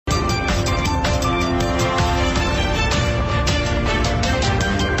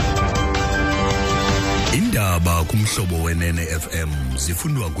kumhlobo wenene FM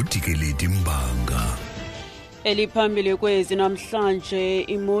zifundwa ngudikeledi Mbanga. Eliphambili kwezi namhlanje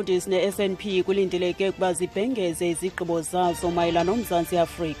iMoody ne-S&P kulindeleke ukuba zibhengeze izigqibo zazo mayela noMzantsi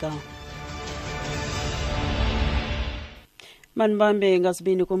Afrika. Manibambe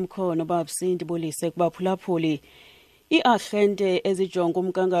ngasibini kumkhono babusindi bolise kubaphulaphuli. IiArhente ezijonga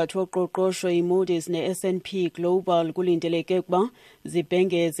umgangatho woqoqosho iMoody ne-S&P Global kulindeleke ukuba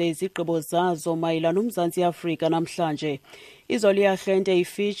zibhengeze izigqibo zazo mayela noMzantsi Afrika namhlanje. Izolo iArhente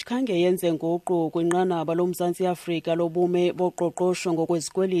iFitch khange yenze nguqu kwinqanaba loMzantsi Afrika lobume boqoqosho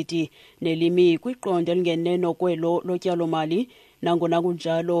ngokwezikweliti nelimi kwiqondo elingeneno kwelo lotyalo-mali nangona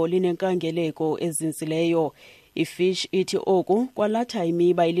kunjalo linenkangeleko ezinzileyo. IFitch ithi oku kwalatha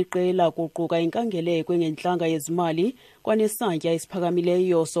imiba iliqela kuquka inkangeleko engentlanga yezimali kwanesantya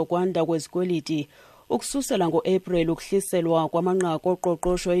esiphakamileyo sokwanda kwezikweliti. Ukususela ngo-April ukuhliselwa kwamanqaku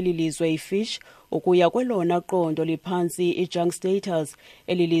oqoqosho elilizwe iFitch ukuya kwelona qondo liphantsi ijunk status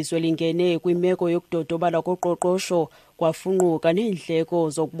elilizwe lingene kwimeko yokudodobala koqoqosho kwafunquka neendleko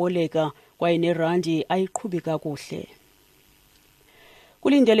zokuboleka kwaye nerandi ayiqhubi kakuhle.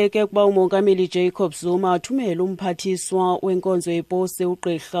 Kulindeleke ukuba umongameli Jacob Zuma athumele umphathiswa wenkonzo yeposi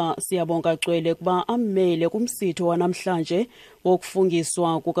ugqirha Siyabonga Cwele ukuba ammele kumsitho wanamhlanje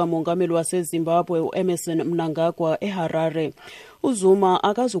wokufungiswa kukamongameli waseZimbabwe uEmmerson Mnangagwa eHarare. uZuma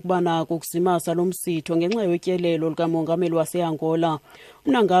akazukuba nako ukuzimasa lo msitho ngenxa yotyelelo likamongameli waseAngola.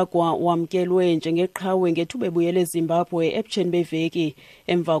 Mnangagwa wamkelwe njengeqhawe ngethuba ebuyele eZimbabwe ebutsheni beveki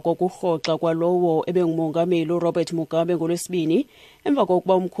emva kokurhoxa kwalowo ebengumongameli uRobert Mugabe ngolwesibini emva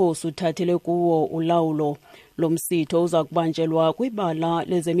kokuba umkhosi uthathele kuwo ulawulo. Lo msitho uza kubanjelwa kwibala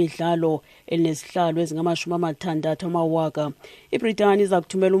lezemidlalo elinesihlalo ezingama-60,000. iBritani iza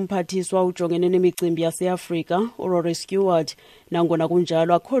kuthumela umphathiswa ujongene nemicimbi yaseAfrika uRory Stewart nangona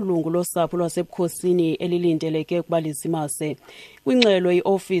kunjalo akho lungu losapho lwasebukhosini elilindeleke ukuba lizimase. Kwingxelo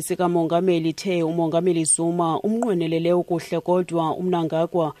iofisi kamongameli ithe umongameli Zuma umnqwenelele ukuhle kodwa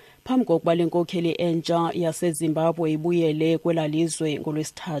uMnangagwa phambi kokuba lenkokheli entsha yaseZimbabwe ibuyele kwelalizwe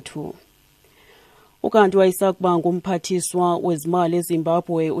ngolwesithathu. Ukanti wayesakuba ngumphathiswa wezimali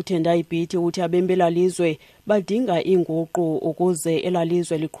eZimbabwe uTendai Biti uthi abembelalizwe badinga inguqu ukuze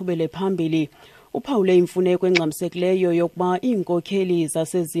elalizwe liqhubele phambili. Uphawule imfuneko engxamisekileyo yokuba iinkokheli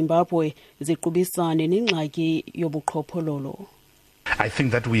zaseZimbabwe ziqubisane nengxaki yobuqhophololo. I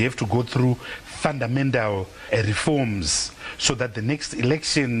think that we have to go through fundamental reforms so that the next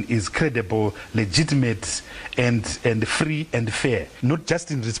election is credible, legitimate, and free and fair. Not just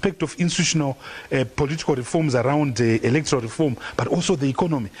in respect of institutional political reforms around electoral reform, but also the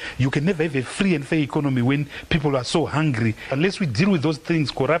economy. You can never have a free and fair economy when people are so hungry. Unless we deal with those things,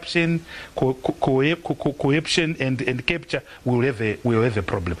 corruption, coercion, and capture, we'll have a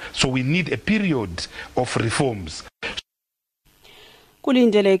problem. So we need a period of reforms.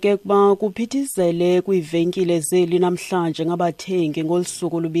 Kulindeleke ukuba kuphithizele kwiivenkile zeli namhlanje ngabathengi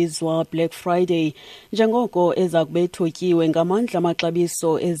ngolusuku lubizwa Black Friday njengoko eza kubethotyiwe ngamandla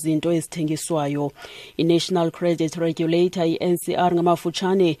amaxabiso ezinto ezithengiswayo. iNational Credit Regulator iNCR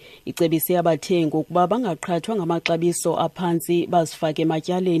ngamafutshane icebise abathengi ukuba bangaqhathwa ngamaxabiso aphantsi bazifake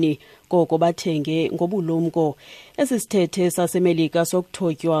ematyaleni koko bathenge ngobulumko. Esi sithethe saseMelika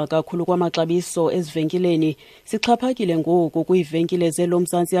sokuthotywa kakhulu kwamaxabiso ezivenkileni sixhaphakile ngoku kwiivenkile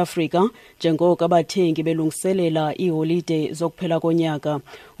zeloMzantsi Afrika njengoko abathengi belungiselela iiholide zokuphela konyaka.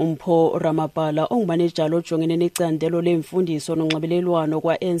 Umpho Ramabhala ongumanejala ojongene necandelo lemfundiso nonxibelelwano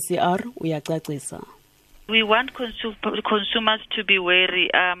kwa-NCR uyacacisa. We want consumers to be wary,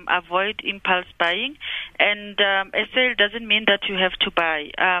 avoid impulse buying, and a sale doesn't mean that you have to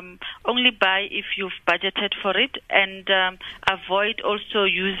buy. Only buy if you've budgeted for it, and avoid also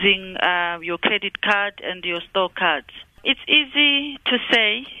using your credit card and your store cards. It's easy to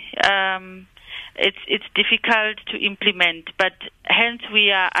say, it's difficult to implement, but hence we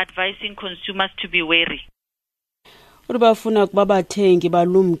are advising consumers to be wary. Bafuna ukuba abathengi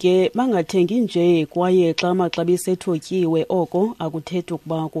balumke bangathengi nje kwaye xa amaxabiso ethotyiwe oko akuthethi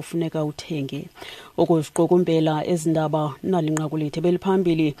ukuba kufuneka uthenge. Ukuziqukumbela ezindaba nalinqaku lethu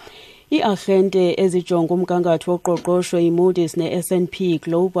beliphambili. IiArhente ezijonga umgangatho woqoqosho iMoody ne-S&P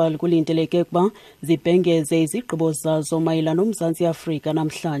Global kulindeleke ukuba zibhengeze izigqibo zazo mayela noMzantsi Afrika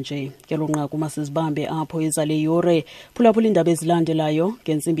namhlanje. Ngelo nqaku masizibambe apho izale yure phulaphula indaba ezilandelayo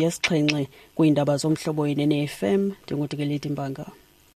ngentsimbi yesixhenxe kwiindaba zomhlobo yenene FM. Ndingudikeledi Mbanga.